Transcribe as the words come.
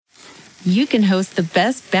you can host the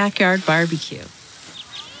best backyard barbecue.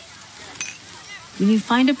 When you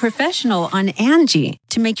find a professional on Angie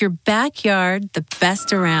to make your backyard the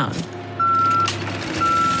best around.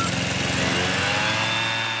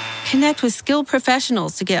 Connect with skilled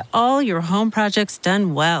professionals to get all your home projects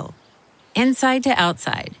done well. Inside to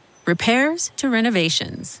outside, repairs to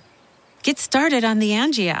renovations. Get started on the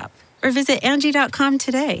Angie app or visit Angie.com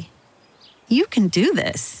today. You can do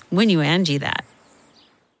this when you Angie that.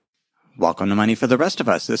 Welcome to Money for the Rest of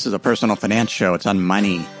Us. This is a personal finance show. It's on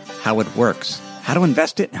money, how it works, how to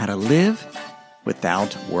invest it, and how to live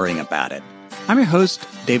without worrying about it. I'm your host,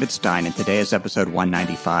 David Stein, and today is episode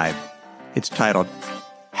 195. It's titled,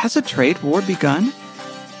 Has a Trade War Begun?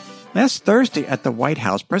 Last Thursday at the White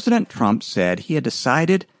House, President Trump said he had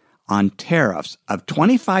decided on tariffs of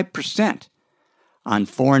 25% on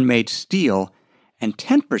foreign-made steel and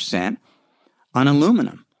 10% on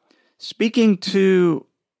aluminum. Speaking to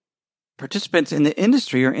participants in the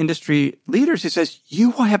industry or industry leaders, he says,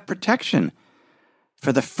 you will have protection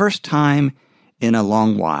for the first time in a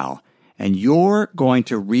long while, and you're going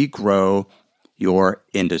to regrow your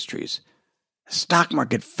industries. The stock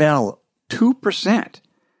market fell 2%,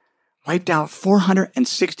 wiped out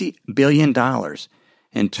 $460 billion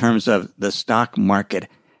in terms of the stock market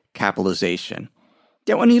capitalization.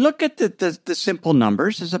 Yet when you look at the simple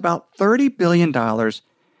numbers, it's about $30 billion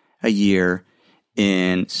a year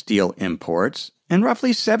in steel imports and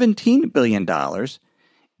roughly $17 billion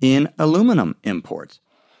in aluminum imports.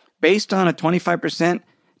 Based on a 25%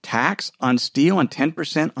 tax on steel and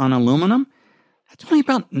 10% on aluminum, that's only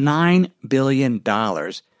about $9 billion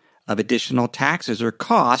of additional taxes or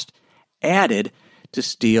cost added to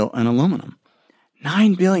steel and aluminum.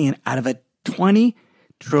 $9 billion out of a $20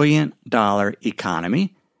 trillion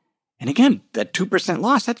economy. And again, that 2%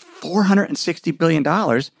 loss, that's $460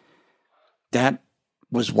 billion that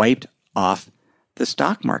was wiped off the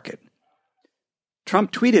stock market.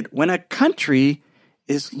 Trump tweeted, when a country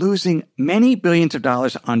is losing many billions of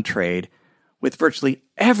dollars on trade with virtually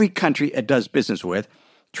every country it does business with,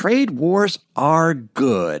 trade wars are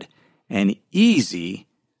good and easy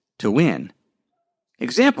to win.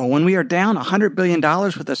 Example, when we are down $100 billion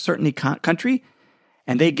with a certain country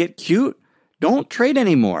and they get cute, don't trade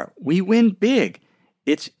anymore. We win big.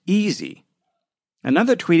 It's easy.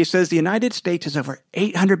 Another tweet, he says the United States has over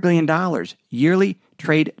 $800 billion yearly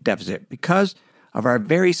trade deficit because of our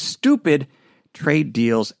very stupid trade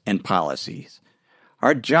deals and policies.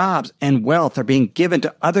 Our jobs and wealth are being given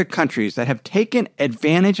to other countries that have taken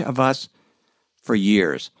advantage of us for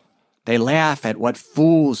years. They laugh at what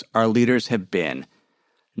fools our leaders have been.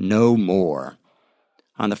 No more.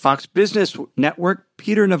 On the Fox Business Network,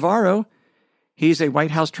 Peter Navarro, he's a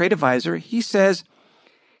White House trade advisor, he says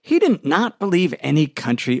he did not believe any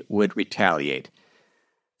country would retaliate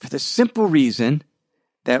for the simple reason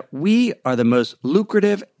that we are the most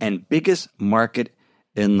lucrative and biggest market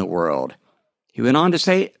in the world. He went on to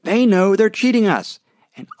say, they know they're cheating us,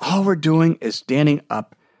 and all we're doing is standing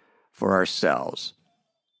up for ourselves.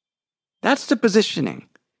 That's the positioning.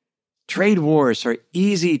 Trade wars are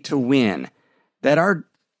easy to win, that our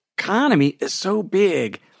economy is so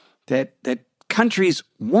big that countries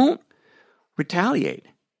won't retaliate.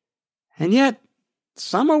 And yet,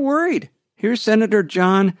 some are worried. Here's Senator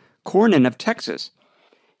John Cornyn of Texas.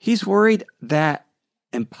 He's worried that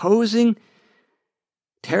imposing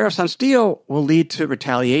tariffs on steel will lead to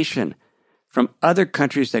retaliation from other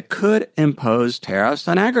countries that could impose tariffs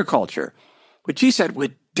on agriculture, which he said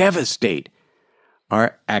would devastate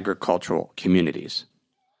our agricultural communities.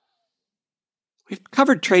 We've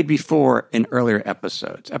covered trade before in earlier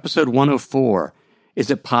episodes. Episode 104,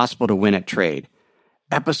 Is It Possible to Win at Trade?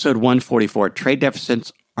 Episode 144, Trade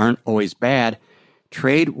Deficits Aren't Always Bad.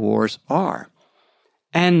 Trade Wars Are.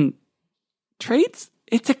 And trades,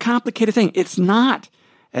 it's a complicated thing. It's not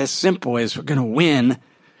as simple as we're going to win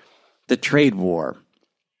the trade war.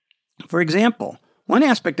 For example, one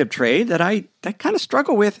aspect of trade that I kind of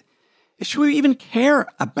struggle with is, should we even care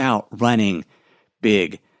about running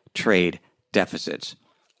big trade deficits?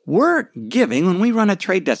 We're giving, when we run a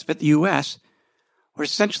trade deficit, the U.S., we're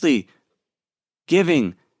essentially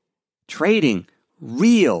trading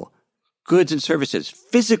real goods and services,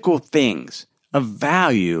 physical things of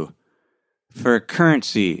value for a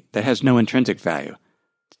currency that has no intrinsic value.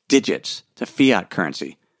 Digits, it's a fiat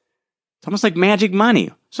currency. It's almost like magic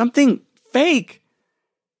money, something fake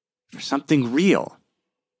for something real.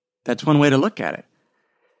 That's one way to look at it.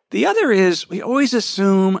 The other is we always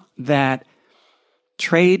assume that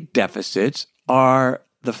trade deficits are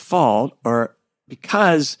the fault or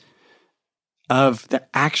because of the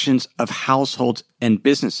actions of households and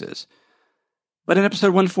businesses. But in episode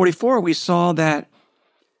 144, we saw that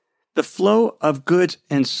the flow of goods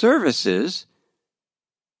and services,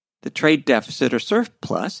 the trade deficit or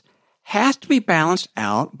surplus, has to be balanced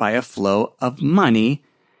out by a flow of money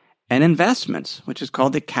and investments, which is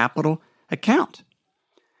called the capital account.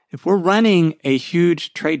 If we're running a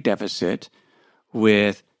huge trade deficit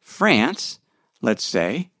with France, let's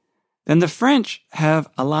say, then the French have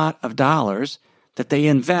a lot of dollars that they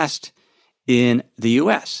invest in the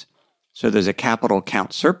U.S. So there's a capital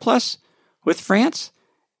account surplus with France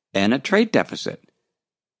and a trade deficit.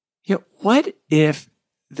 What if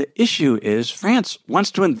the issue is France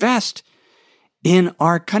wants to invest in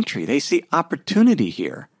our country? They see opportunity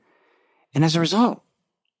here. And as a result,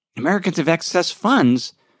 Americans have excess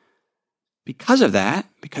funds because of that,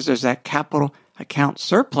 because there's that capital account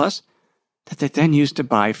surplus that they then use to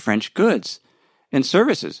buy French goods and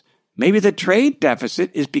services. Maybe the trade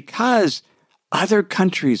deficit is because other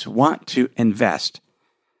countries want to invest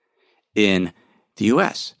in the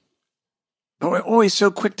U.S. But we're always so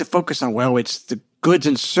quick to focus on, well, it's the goods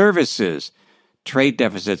and services trade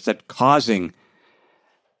deficits that causing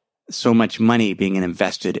so much money being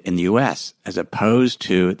invested in the U.S. as opposed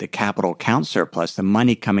to the capital account surplus. The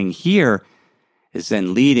money coming here is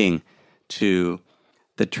then leading to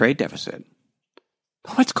the trade deficit.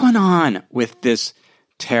 But what's going on with this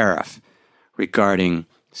tariff regarding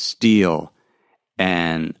steel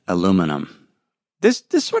and aluminum? This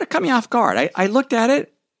sort of caught me off guard. I looked at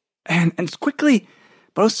it and quickly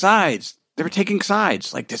both sides, they were taking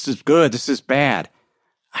sides. Like, this is good, this is bad.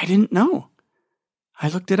 I didn't know. I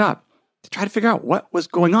looked it up to try to figure out what was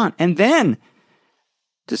going on and then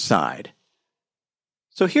decide.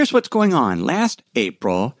 So here's what's going on. Last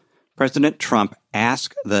April, President Trump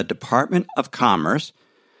asked the Department of Commerce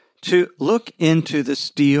to look into the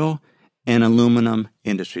steel and aluminum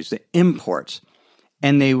industries, the imports.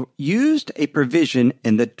 And they used a provision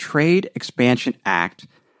in the Trade Expansion Act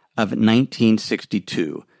of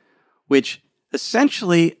 1962, which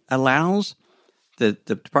essentially allows the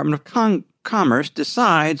Department of Commerce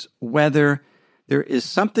decides whether there is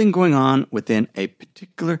something going on within a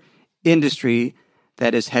particular industry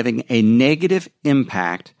that is having a negative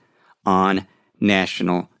impact on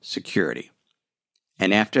national security.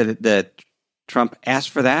 And after the Trump asked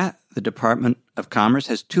for that, the Department of Commerce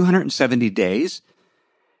has 270 days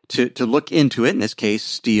to look into it, in this case,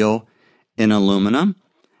 steel and aluminum,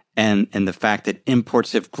 and the fact that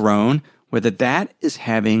imports have grown, whether that is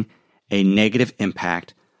having a negative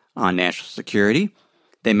impact on national security.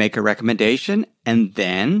 They make a recommendation, and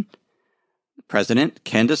then the president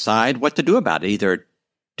can decide what to do about it, either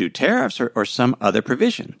do tariffs or some other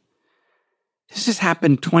provision. This has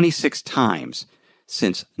happened 26 times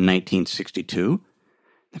since 1962.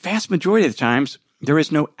 The vast majority of the times, there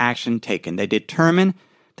is no action taken. They determine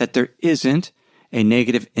that there isn't a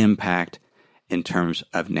negative impact in terms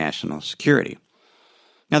of national security.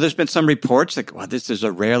 Now, there's been some reports that, well, this is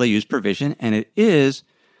a rarely used provision, and it is.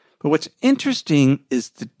 But what's interesting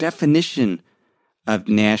is the definition of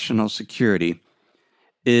national security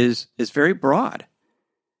is very broad.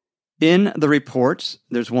 In the reports,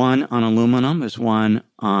 there's one on aluminum, there's one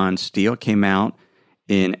on steel, came out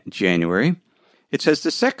in January. It says the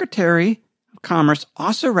Secretary of Commerce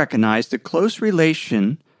also recognized the close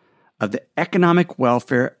relation of the economic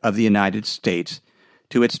welfare of the United States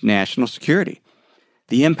to its national security,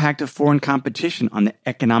 the impact of foreign competition on the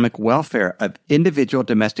economic welfare of individual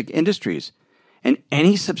domestic industries, and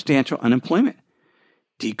any substantial unemployment,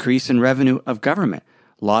 decrease in revenue of government,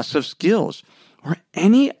 loss of skills, or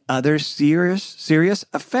any other serious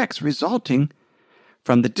effects resulting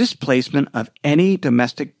from the displacement of any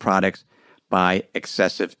domestic products by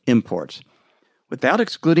excessive imports, without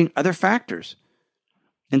excluding other factors,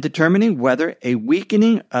 in determining whether a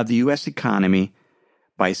weakening of the U.S. economy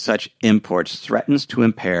by such imports threatens to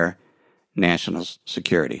impair national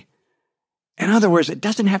security. In other words, it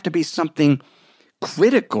doesn't have to be something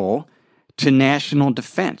critical to national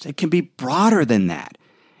defense. It can be broader than that.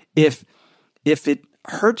 If it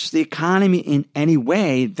hurts the economy in any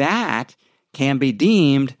way, that can be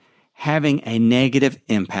deemed having a negative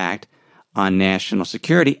impact on national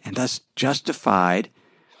security and thus justified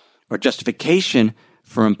or justification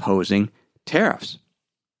for imposing tariffs.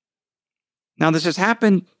 Now, this has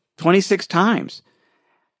happened 26 times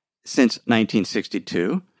since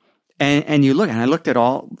 1962. And you look, and I looked at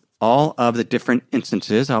all of the different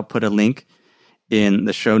instances. I'll put a link in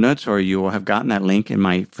the show notes, or you will have gotten that link in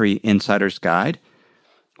my free Insider's Guide,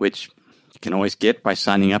 which you can always get by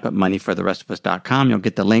signing up at moneyfortherestofus.com. You'll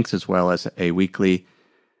get the links as well as a weekly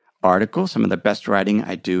article, some of the best writing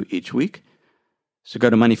I do each week. So go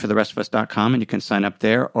to moneyfortherestofus.com and you can sign up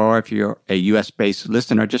there. Or if you're a U.S.-based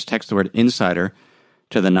listener, just text the word insider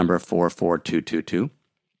to the number 44222.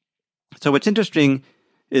 So what's interesting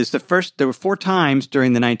is there were 4 times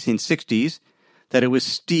during the 1960s that it was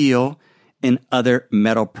steel and other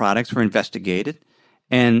metal products were investigated,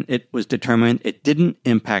 and it was determined it didn't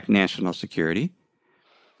impact national security.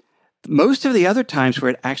 Most of the other times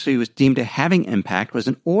where it actually was deemed to having impact was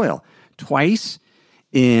in oil. Twice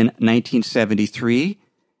in 1973,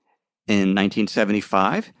 in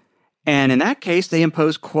 1975, and in that case, they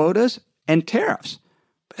imposed quotas and tariffs.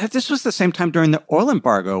 But this was the same time during the oil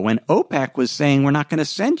embargo when OPEC was saying, we're not going to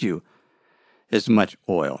send you as much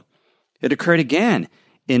oil. It occurred again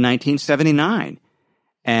in 1979,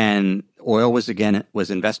 and oil was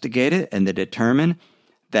investigated, and they determined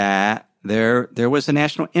that there was a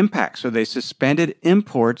national impact. So they suspended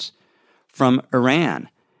imports from Iran,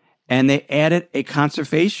 and they added a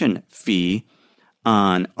conservation fee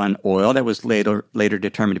on oil that was later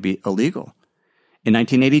determined to be illegal. In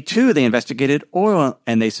 1982, they investigated oil,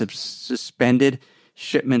 and they suspended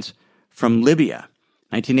shipments from Libya.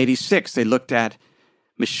 1986, they looked at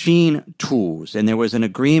machine tools, and there was an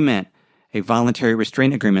agreement, a voluntary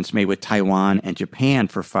restraint agreements made with Taiwan and Japan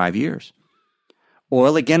for 5 years.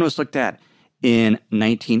 Oil again was looked at in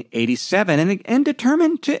 1987 and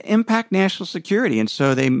determined to impact national security. And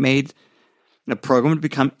so they made a program to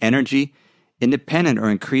become energy independent or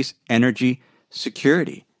increase energy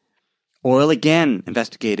security. Oil again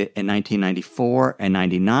investigated in 1994 and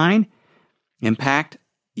 99. Impact,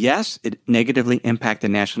 yes, it negatively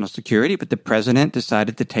impacted national security, but the president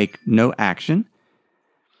decided to take no action.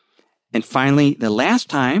 And finally, the last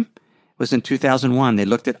time was in 2001. They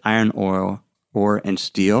looked at iron ore and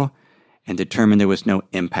steel and determined there was no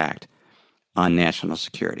impact on national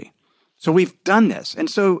security. So we've done this. And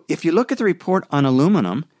so if you look at the report on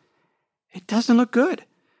aluminum, it doesn't look good.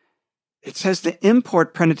 It says the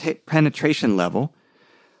import penetration level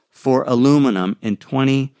for aluminum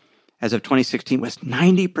as of 2016 was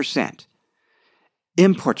 90%.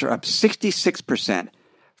 Imports are up 66%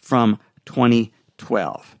 from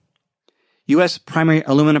 2012. U.S. primary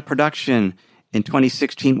aluminum production in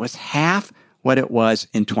 2016 was half what it was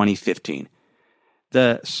in 2015.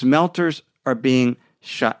 The smelters are being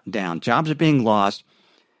shut down. Jobs are being lost.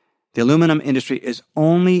 The aluminum industry is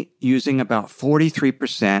only using about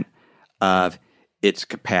 43% of its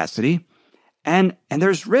capacity. And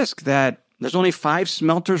there's risk that there's only 5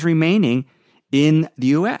 smelters remaining in the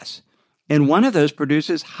U.S. And one of those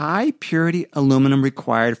produces high purity aluminum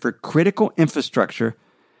required for critical infrastructure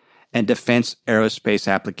and defense aerospace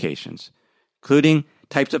applications, including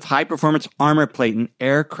types of high-performance armor plate and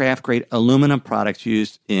aircraft-grade aluminum products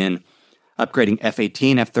used in upgrading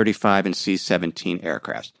F-18, F-35, and C-17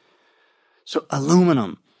 aircrafts. So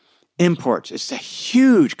aluminum imports is a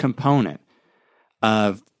huge component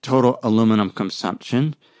of total aluminum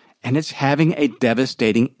consumption, and it's having a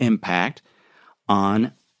devastating impact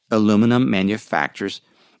on aluminum manufacturers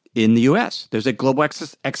in the U.S. There's a global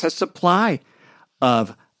excess supply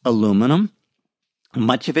of aluminum,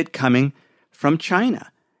 much of it coming from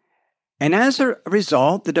China. And as a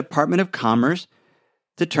result, the Department of Commerce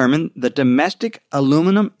determined the domestic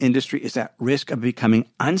aluminum industry is at risk of becoming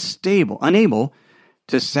unable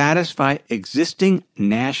to satisfy existing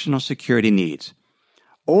national security needs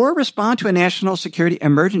or respond to a national security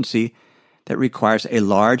emergency that requires a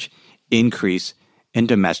large increase in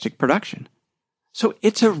domestic production. So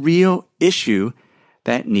it's a real issue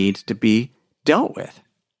that needs to be dealt with.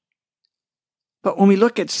 But when we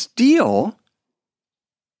look at steel,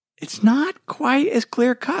 it's not quite as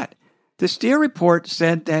clear-cut. The steel report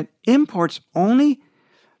said that imports only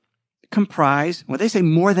comprise, they say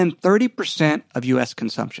more than 30% of U.S.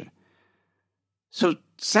 consumption. So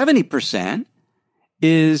 70%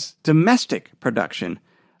 is domestic production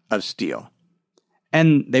of steel.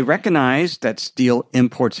 And they recognize that steel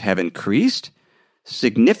imports have increased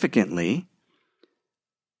significantly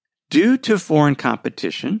due to foreign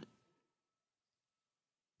competition,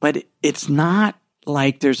 but it's not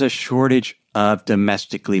like there's a shortage of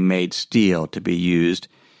domestically made steel to be used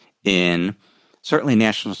in certainly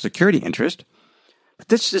national security interest. But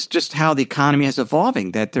this is just how the economy is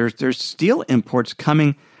evolving, that there's steel imports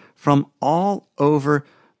coming from all over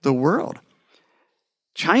the world.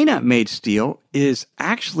 China-made steel is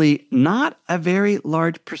actually not a very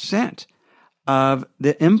large percent of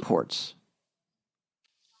the imports.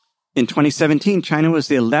 In 2017, China was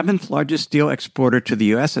the 11th largest steel exporter to the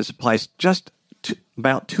U.S. It supplies just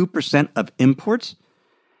about 2% of imports,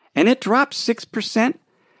 and it dropped 6%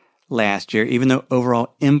 last year, even though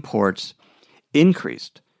overall imports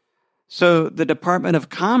increased. So the Department of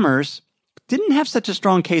Commerce didn't have such a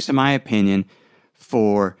strong case, in my opinion,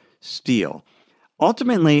 for steel.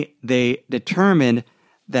 Ultimately, they determined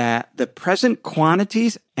that the present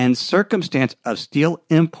quantities and circumstance of steel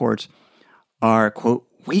imports are, quote,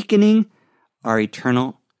 weakening our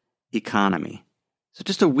eternal economy. So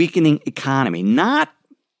just a weakening economy, not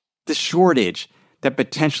the shortage that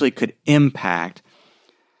potentially could impact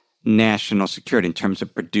national security in terms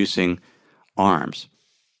of producing arms.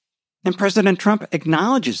 And President Trump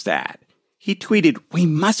acknowledges that. He tweeted, "We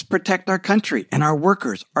must protect our country and our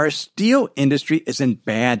workers. Our steel industry is in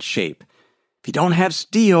bad shape. If you don't have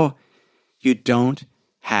steel, you don't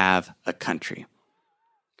have a country."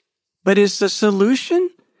 But is the solution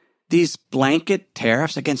these blanket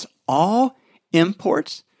tariffs against all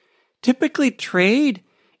imports? Typically, trade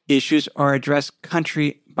issues are addressed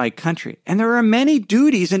country by country, and there are many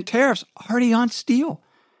duties and tariffs already on steel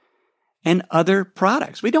and other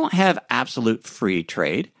products. We don't have absolute free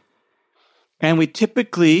trade, and we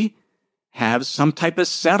typically have some type of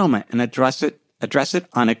settlement and address it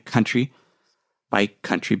on a country by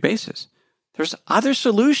country basis. There's other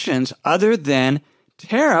solutions other than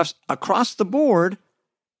tariffs across the board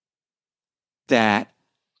that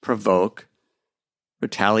provoke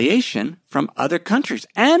retaliation from other countries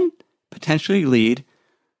and potentially lead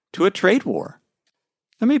to a trade war.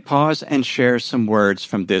 Let me pause and share some words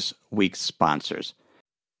from this week's sponsors.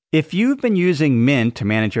 If you've been using Mint to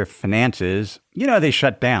manage your finances, you know they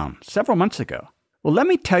shut down several months ago. Well, let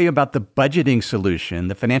me tell you about the budgeting solution,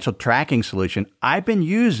 the financial tracking solution I've been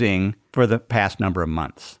using for the past number of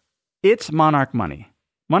months. It's Monarch Money.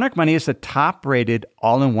 Monarch Money is the top-rated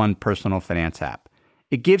all-in-one personal finance app.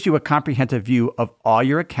 It gives you a comprehensive view of all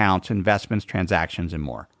your accounts, investments, transactions, and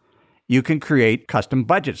more. You can create custom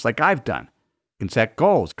budgets like I've done. You can set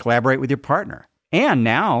goals, collaborate with your partner. And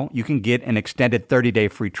now you can get an extended 30-day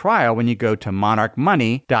free trial when you go to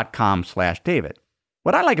monarchmoney.com/David.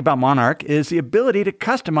 What I like about Monarch is the ability to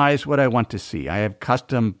customize what I want to see. I have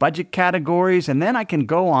custom budget categories, and then I can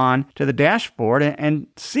go on to the dashboard and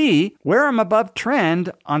see where I'm above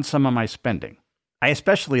trend on some of my spending. I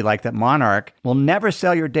especially like that Monarch will never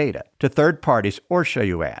sell your data to third parties or show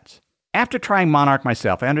you ads. After trying Monarch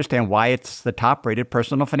myself, I understand why it's the top-rated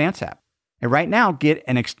personal finance app. And right now, get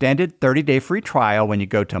an extended 30-day free trial when you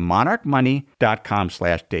go to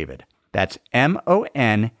monarchmoney.com/David. That's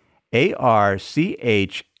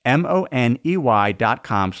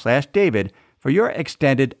monarchmoney.com/David for your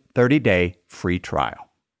extended 30-day free trial.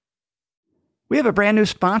 We have a brand new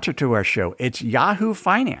sponsor to our show. It's Yahoo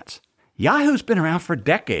Finance. Yahoo's been around for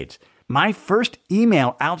decades. My first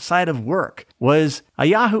email outside of work was a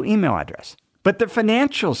Yahoo email address. But the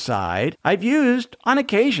financial side, I've used on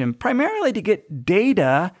occasion primarily to get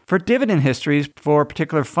data for dividend histories for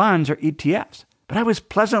particular funds or ETFs. But I was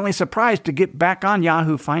pleasantly surprised to get back on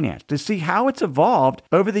Yahoo Finance to see how it's evolved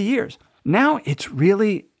over the years. Now it's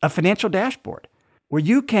really a financial dashboard where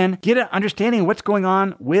you can get an understanding of what's going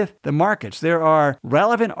on with the markets. There are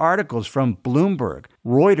relevant articles from Bloomberg,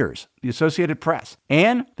 Reuters, the Associated Press,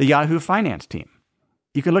 and the Yahoo Finance team.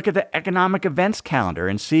 You can look at the economic events calendar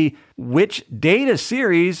and see which data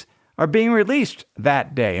series are being released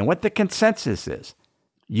that day and what the consensus is.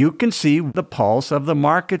 You can see the pulse of the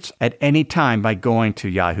markets at any time by going to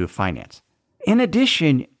Yahoo Finance. In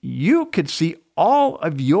addition, you could see all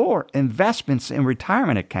of your investments and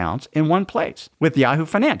retirement accounts in one place. With Yahoo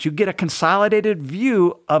Finance, you get a consolidated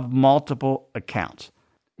view of multiple accounts.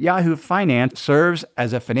 Yahoo Finance serves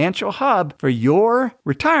as a financial hub for your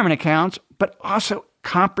retirement accounts, but also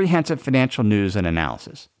comprehensive financial news and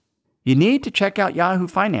analysis. You need to check out Yahoo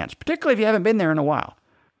Finance, particularly if you haven't been there in a while.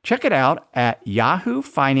 Check it out at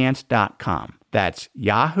yahoofinance.com. That's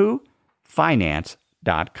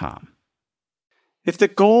yahoofinance.com. If the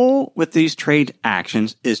goal with these trade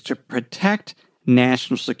actions is to protect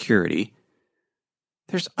national security,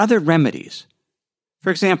 there's other remedies. For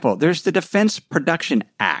example, there's the Defense Production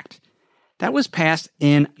Act. That was passed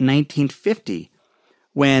in 1950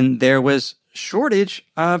 when there was shortage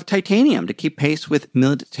of titanium to keep pace with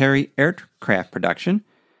military aircraft production.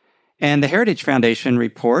 And the Heritage Foundation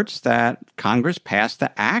reports that Congress passed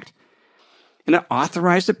the act and it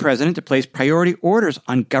authorized the president to place priority orders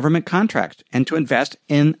on government contracts and to invest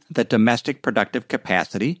in the domestic productive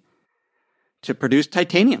capacity to produce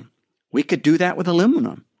titanium. We could do that with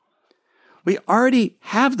aluminum. We already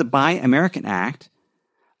have the Buy American Act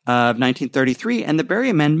of 1933 and the Berry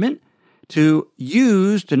Amendment to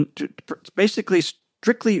basically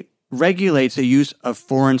strictly regulates the use of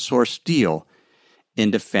foreign source steel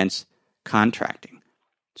in defense contracting.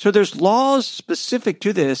 So there's laws specific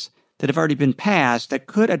to this that have already been passed that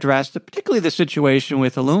could address particularly the situation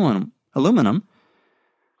with aluminum.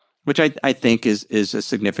 which I think is a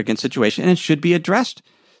significant situation, and it should be addressed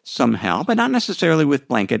somehow, but not necessarily with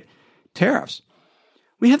blanket tariffs.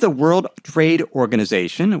 We have the World Trade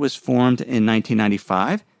Organization. It was formed in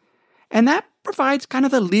 1995, and that provides kind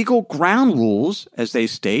of the legal ground rules, as they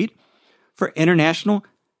state, for international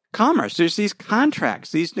commerce. There's these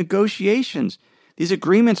contracts, these negotiations, these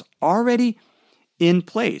agreements already in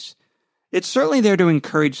place. It's certainly there to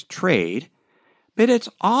encourage trade, but it's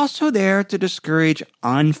also there to discourage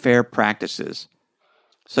unfair practices,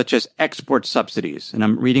 such as export subsidies. And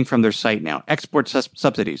I'm reading from their site now, export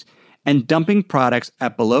subsidies, and dumping products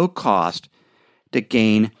at below cost to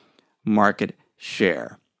gain market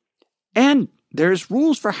share. And there's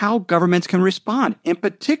rules for how governments can respond, in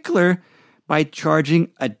particular by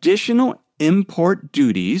charging additional import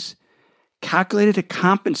duties calculated to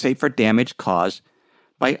compensate for damage caused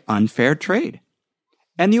by unfair trade.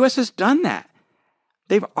 And the U.S. has done that.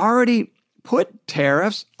 They've already put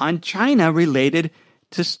tariffs on China related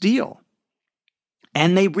to steel.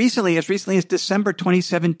 And they recently, as December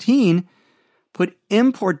 2017, put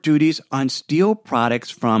import duties on steel products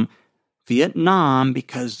from Vietnam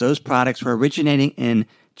because those products were originating in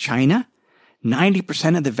China.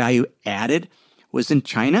 90% of the value added was in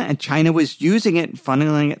China, and China was using it and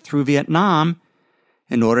funneling it through Vietnam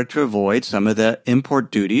in order to avoid some of the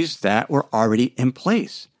import duties that were already in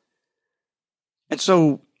place. And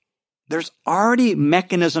so there's already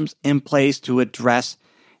mechanisms in place to address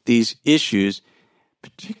these issues,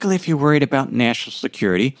 particularly if you're worried about national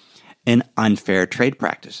security and unfair trade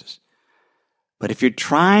practices. But if you're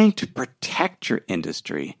trying to protect your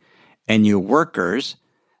industry and your workers,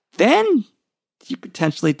 then you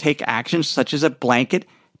potentially take actions such as a blanket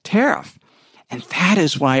tariff. And that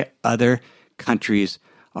is why other countries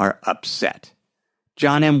are upset.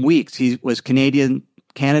 John M. Weeks, he was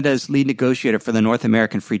Canada's lead negotiator for the North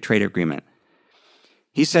American Free Trade Agreement.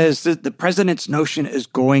 He says that the president's notion is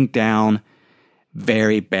going down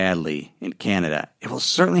very badly in Canada. It will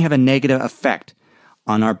certainly have a negative effect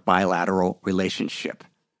on our bilateral relationship.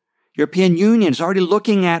 European Union is already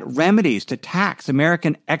looking at remedies to tax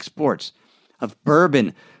American exports of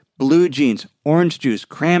bourbon, blue jeans, orange juice,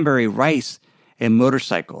 cranberry, rice, and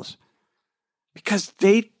motorcycles, because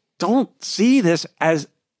they don't see this as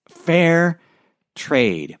fair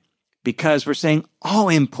trade, because we're saying all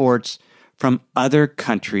imports from other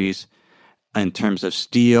countries in terms of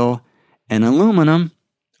steel and aluminum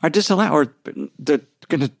are disallowed, or they're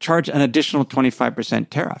going to charge an additional 25%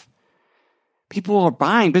 tariff.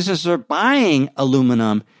 Businesses are buying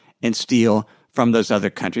aluminum and steel from those other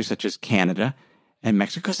countries, such as Canada and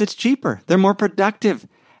Mexico, because it's cheaper. They're more productive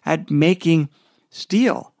at making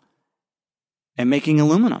steel and making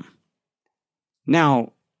aluminum.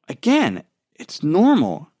 Now, again, it's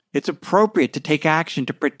normal. It's appropriate to take action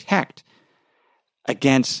to protect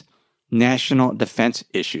against national defense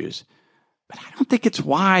issues. But I don't think it's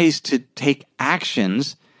wise to take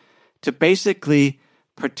actions to basically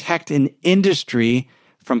protect an industry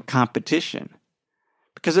from competition.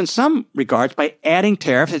 Because in some regards, by adding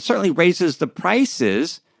tariffs, it certainly raises the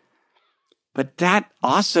prices, but that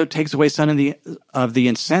also takes away some of the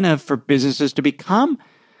incentive for businesses to become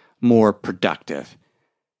more productive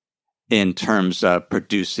in terms of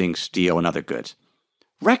producing steel and other goods.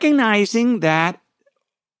 Recognizing that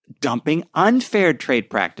dumping unfair trade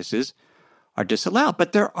practices are disallowed,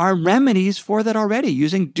 but there are remedies for that already,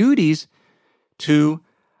 using duties to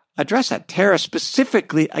address that. Tariffs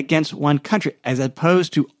specifically against one country as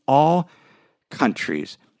opposed to all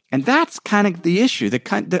countries. And that's kind of the issue.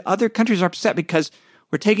 The other countries are upset because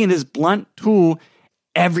we're taking this blunt tool.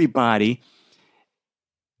 Everybody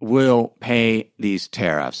will pay these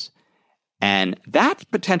tariffs. And that's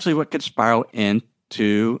potentially what could spiral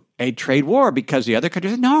into a trade war, because the other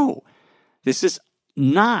countries say, no, this is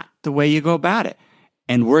not the way you go about it.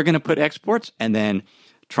 And we're going to put exports. And then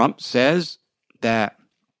Trump says that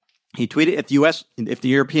he tweeted, if the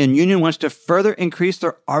European Union wants to further increase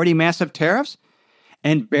their already massive tariffs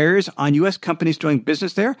and barriers on U.S. companies doing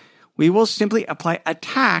business there, we will simply apply a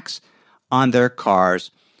tax on their cars,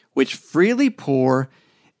 which freely pour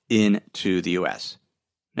into the U.S.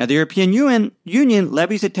 Now, the European Union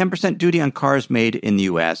levies a 10% duty on cars made in the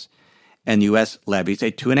U.S., and the U.S. levies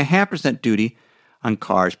a 2.5% duty on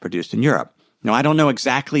cars produced in Europe. Now, I don't know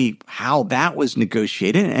exactly how that was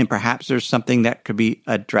negotiated, and perhaps there's something that could be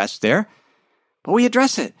addressed there, but we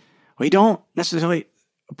address it. We don't necessarily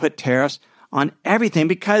put tariffs on everything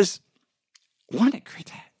because, one, it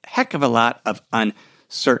creates a heck of a lot of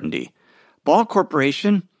uncertainty. Ball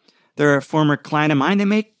Corporation, they're a former client of mine. They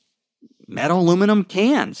make metal aluminum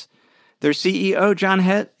cans. Their CEO, John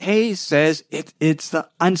Hayes, says it's the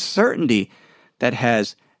uncertainty that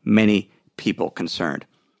has many people concerned.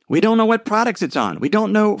 We don't know what products it's on. We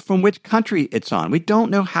don't know from which country it's on. We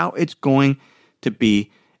don't know how it's going to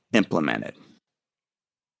be implemented.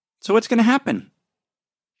 So what's going to happen?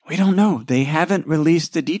 We don't know. They haven't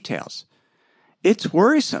released the details. It's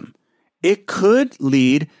worrisome. It could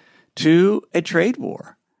lead to a trade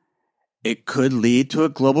war. It could lead to a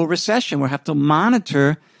global recession. We'll have to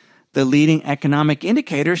monitor the leading economic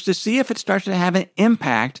indicators to see if it starts to have an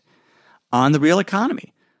impact on the real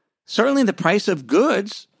economy. Certainly the price of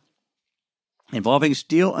goods involving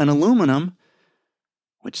steel and aluminum,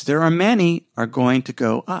 which there are many, are going to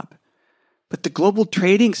go up. But the global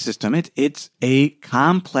trading system, it's a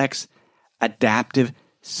complex, adaptive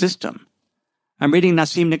system. I'm reading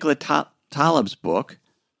Nassim Nicholas Taleb's book,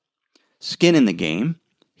 Skin in the Game,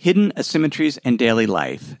 Hidden Asymmetries in Daily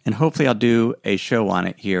Life, and hopefully I'll do a show on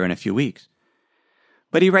it here in a few weeks.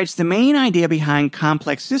 But he writes, the main idea behind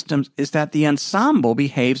complex systems is that the ensemble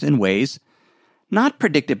behaves in ways not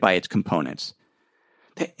predicted by its components.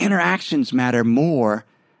 The interactions matter more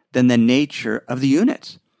than the nature of the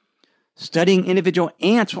units. Studying individual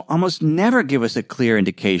ants will almost never give us a clear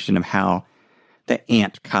indication of how the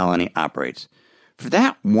ant colony operates. For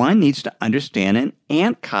that, one needs to understand an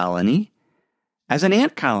ant colony as an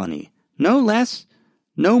ant colony, no less,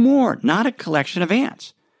 no more, not a collection of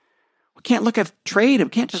ants. We can't look at trade. We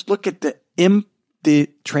can't just look at the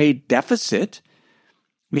trade deficit.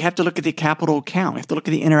 We have to look at the capital account. We have to look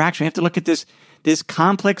at the interaction. We have to look at this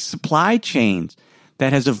complex supply chains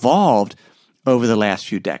that has evolved over the last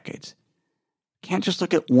few decades. Can't just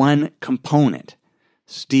look at one component,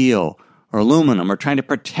 steel or aluminum, or trying to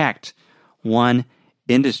protect one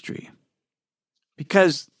industry.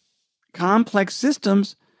 Because complex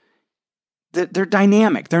systems, they're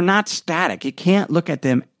dynamic. They're not static. You can't look at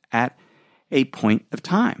them at a point of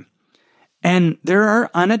time. And there are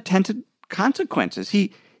unintended consequences.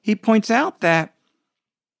 He points out that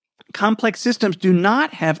complex systems do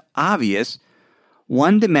not have obvious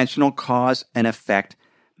one-dimensional cause and effect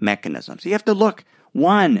mechanisms. You have to look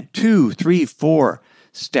 1, 2, 3, 4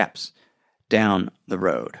 steps down the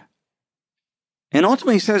road. And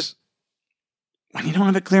ultimately he says, when you don't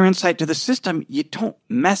have a clear insight to the system, you don't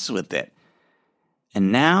mess with it.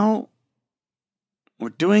 And now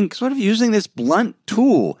we're using this blunt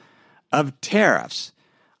tool of tariffs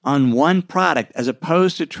on one product as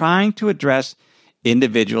opposed to trying to address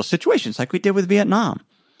individual situations like we did with Vietnam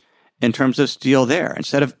in terms of steel there.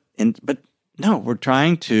 But no, we're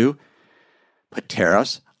trying to put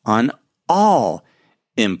tariffs on all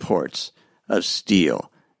imports of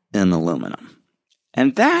steel and aluminum.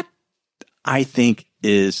 And that, I think,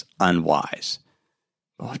 is unwise.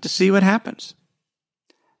 We'll have to see what happens.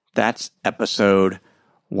 That's episode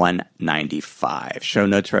 195. Show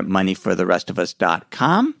notes are at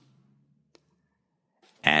moneyfortherestofus.com.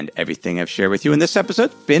 And everything I've shared with you in this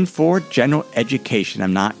episode has been for general education.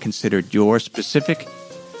 I'm not considered your specific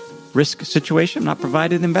risk situation. I'm not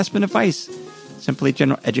provided investment advice. Simply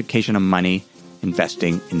general education on money,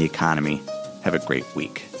 investing in the economy. Have a great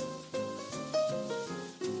week.